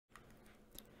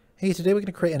Hey, today we're going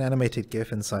to create an animated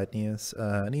GIF inside Neos.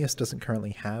 Neos doesn't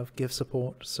currently have GIF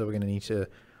support, so we're going to need to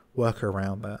work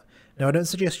around that. Now, I don't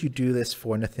suggest you do this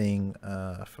for anything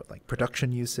for like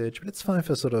production usage, but it's fine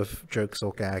for sort of jokes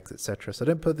or gags, etc. So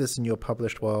don't put this in your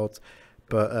published worlds,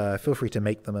 but feel free to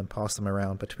make them and pass them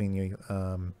around between you,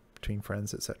 between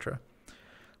friends, etc.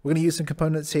 We're going to use some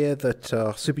components here that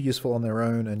are super useful on their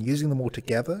own, and using them all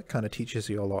together kind of teaches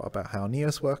you a lot about how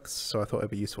Neos works, so I thought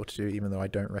it'd be useful to do, even though I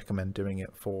don't recommend doing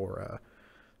it for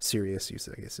serious use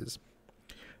cases.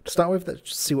 To start with,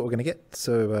 let's see what we're going to get.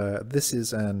 So this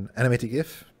is an animated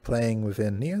GIF playing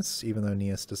within Neos, even though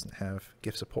Neos doesn't have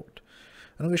GIF support.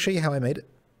 And I'm going to show you how I made it.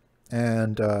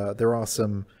 And there are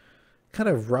some kind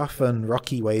of rough and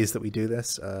rocky ways that we do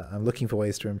this. I'm looking for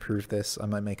ways to improve this. I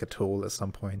might make a tool at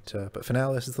some point, but for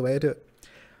now, this is the way I do it.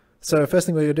 So first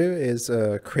thing we're going to do is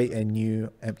create a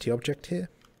new empty object here.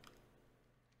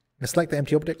 I'm going to select the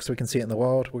empty object so we can see it in the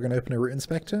world. We're going to open a root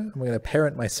inspector, and we're going to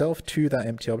parent myself to that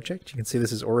empty object. You can see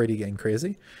this is already getting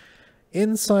crazy.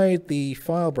 Inside the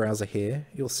file browser here,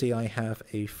 you'll see I have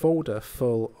a folder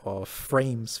full of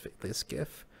frames for this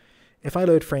GIF. If I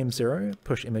load frame 0,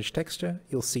 push image texture,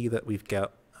 you'll see that we've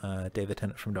got David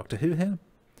Tennant from Doctor Who here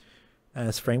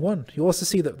as frame 1. You'll also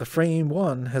see that the frame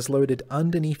 1 has loaded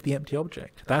underneath the empty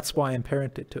object. That's why I'm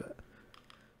parented to it.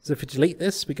 So if we delete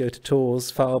this, we go to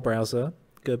Tools, File Browser,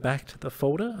 go back to the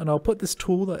folder, and I'll put this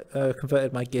tool that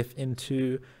converted my GIF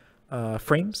into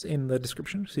frames in the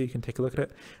description so you can take a look at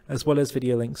it, as well as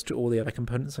video links to all the other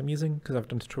components I'm using, because I've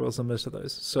done tutorials on most of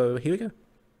those. So here we go.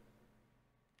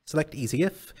 Select Easy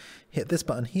GIF, hit this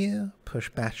button here, push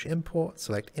Batch Import,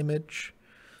 select Image.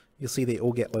 You'll see they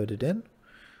all get loaded in.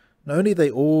 Not only do they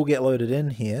all get loaded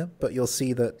in here, but you'll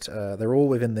see that they're all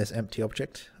within this empty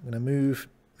object. I'm going to move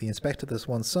the inspector to this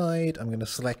one side. I'm going to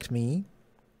select me.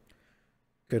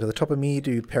 Go to the top of me,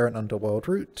 do parent under world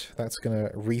root. That's going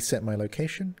to reset my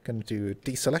location. Going to do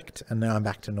deselect, and now I'm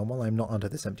back to normal. I'm not under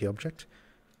this empty object.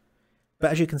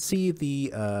 But as you can see,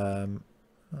 the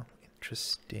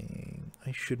interesting.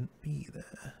 I shouldn't be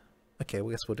there. Okay, well,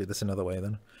 I guess we'll do this another way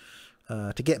then.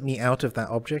 To get me out of that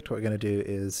object, what we're going to do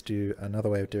is do another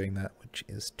way of doing that, which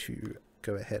is to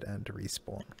go ahead and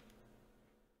respawn.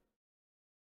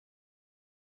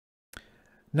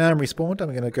 Now I'm respawned.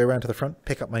 I'm going to go around to the front,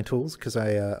 pick up my tools, because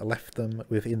I left them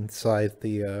inside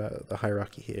the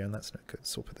hierarchy here, and that's no good.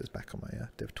 So I'll put those back on my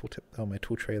dev tooltip, on my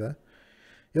tool tray there.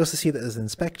 You also see that there's an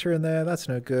inspector in there. That's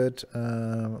no good.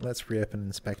 Let's reopen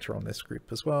inspector on this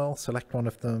group as well. Select one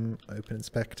of them, open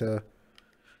inspector,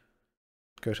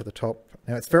 go to the top.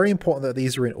 Now it's very important that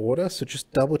these are in order, so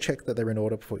just double check that they're in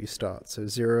order before you start. So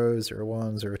 0, 0,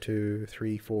 1, 0, 2,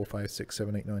 3, 4, 5, 6,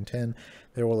 7, 8, 9, 10.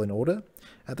 They're all in order.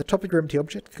 At the top of your empty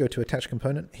object, go to attach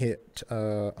component, hit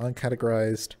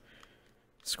uncategorized,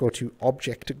 scroll to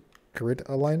object grid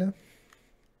aligner.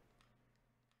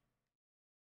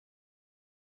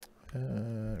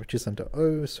 Which is under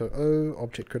O, so O,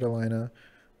 object grid aligner,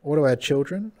 auto add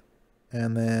children,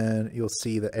 and then you'll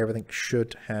see that everything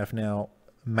should have now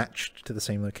matched to the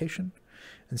same location.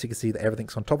 And so you can see that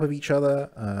everything's on top of each other.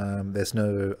 There's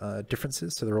no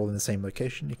differences, so they're all in the same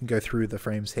location. You can go through the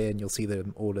frames here and you'll see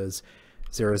them all as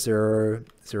 0, 0,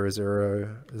 0,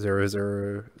 0, 0,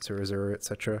 0, 0, 0,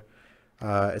 etc.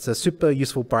 It's a super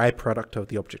useful byproduct of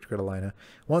the object grid aligner.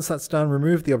 Once that's done,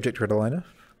 remove the object grid aligner.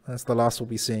 That's the last we'll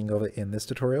be seeing of it in this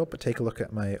tutorial, but take a look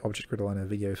at my object grid aligner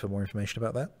video for more information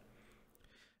about that.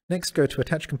 Next, go to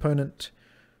attach component,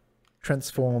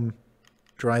 transform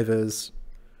drivers,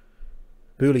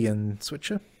 Boolean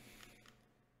switcher.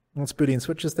 Once Boolean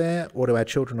switcher's there, auto add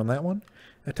children on that one.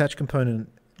 Attach component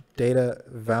data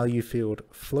value field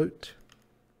float.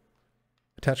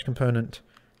 Attach component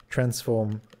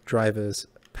transform drivers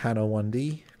panel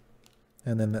 1D,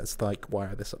 and then let's like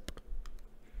wire this up.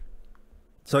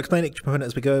 So I'll explain each component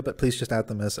as we go, but please just add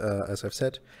them as I've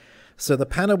said. So the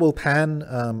panner will pan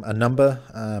a number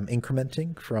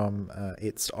incrementing from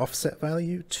its offset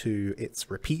value to its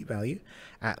repeat value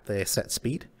at the set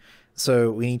speed.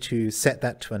 So we need to set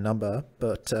that to a number,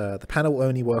 but the panner will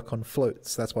only work on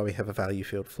floats. That's why we have a value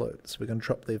field float. So we're going to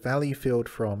drop the value field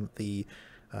from the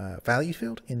value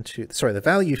field into, sorry, the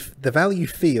value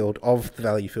field of the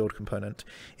value field component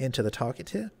into the target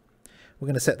here. We're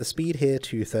going to set the speed here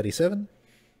to 37.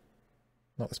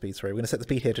 Not the speed, sorry. We're going to set the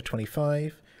speed here to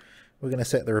 25. We're going to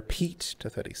set the repeat to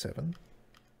 37.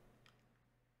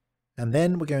 And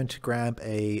then we're going to grab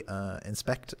a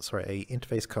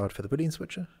interface card for the Boolean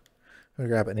switcher. We're going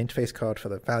to grab an interface card for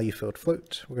the value field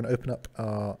float. We're going to open up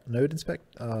our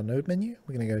node menu.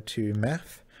 We're going to go to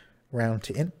math, round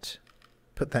to int,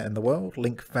 put that in the world,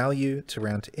 link value to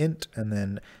round to int, and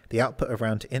then the output of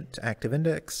round to int to active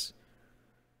index.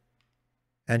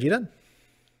 And you're done.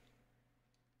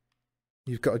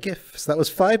 You've got a GIF. So that was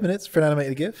 5 minutes for an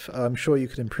animated GIF. I'm sure you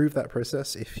could improve that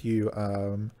process if you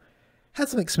had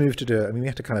something smooth to do it. I mean, we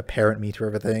have to kind of parent meter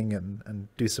everything and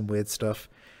do some weird stuff.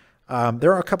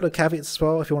 There are a couple of caveats as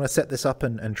well. If you want to set this up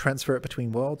and transfer it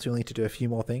between worlds, you'll need to do a few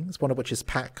more things, one of which is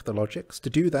pack the logics. To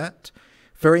do that,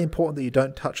 very important that you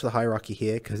don't touch the hierarchy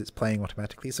here because it's playing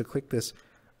automatically. So click this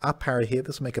up arrow here.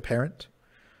 This will make a parent.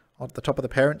 At the top of the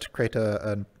parent, create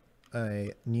a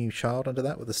new child under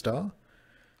that with a star.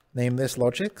 Name this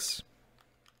logics.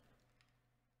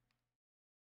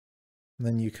 And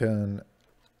then you can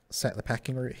set the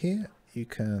packing route here. You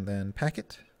can then pack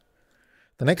it.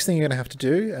 The next thing you're going to have to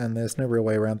do, and there's no real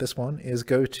way around this one, is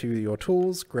go to your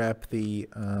tools, grab the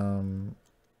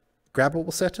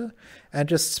Grabbable setter, and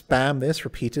just spam this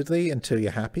repeatedly until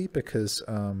you're happy, because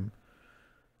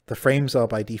the frames are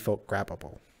by default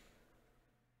grabbable.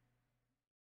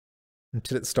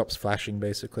 Until it stops flashing,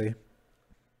 basically.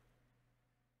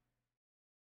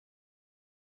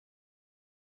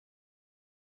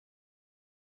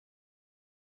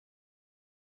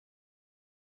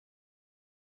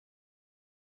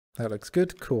 That looks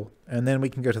good, cool. And then we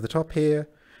can go to the top here.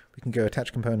 We can go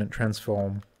attach component,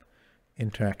 transform,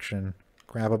 interaction,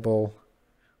 grabbable.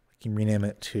 We can rename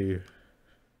it to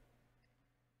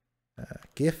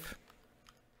GIF.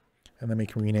 And then we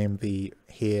can rename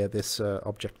this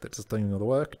object that's doing all the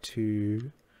work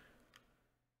to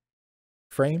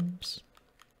frames.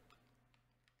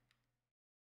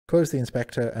 Close the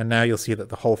inspector, and now you'll see that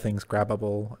the whole thing's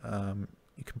grabbable.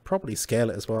 You can probably scale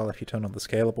it as well if you turn on the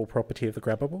scalable property of the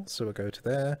grabbable. So we'll go to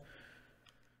there,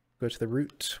 go to the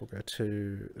root, we'll go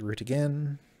to the root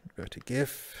again, go to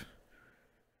GIF,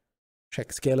 check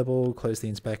scalable, close the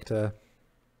inspector.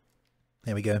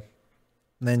 There we go.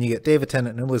 And then you get David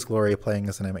Tennant in all his glory playing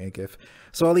as an animated GIF.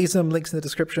 So I'll leave some links in the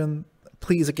description.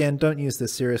 Please, again, don't use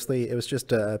this seriously. It was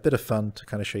just a bit of fun to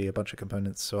kind of show you a bunch of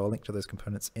components. So I'll link to those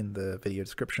components in the video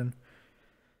description.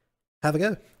 Have a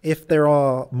go. If there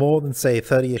are more than, say,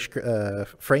 30-ish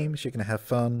frames, you're going to have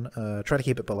fun. Try to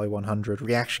keep it below 100.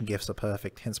 Reaction GIFs are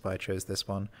perfect, hence why I chose this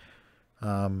one.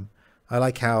 I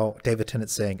like how David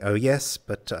Tennant's saying, oh yes,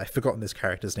 but I've forgotten this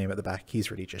character's name at the back.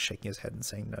 He's really just shaking his head and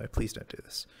saying, no, please don't do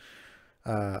this.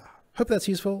 Hope that's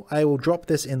useful. I will drop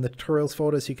this in the tutorials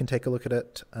folder so you can take a look at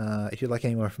it. If you'd like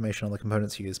any more information on the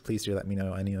components used, please do let me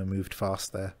know. I know I moved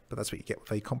fast there, but that's what you get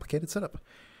with a complicated setup.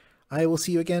 I will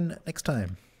see you again next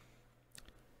time.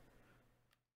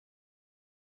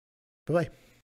 Bye-bye.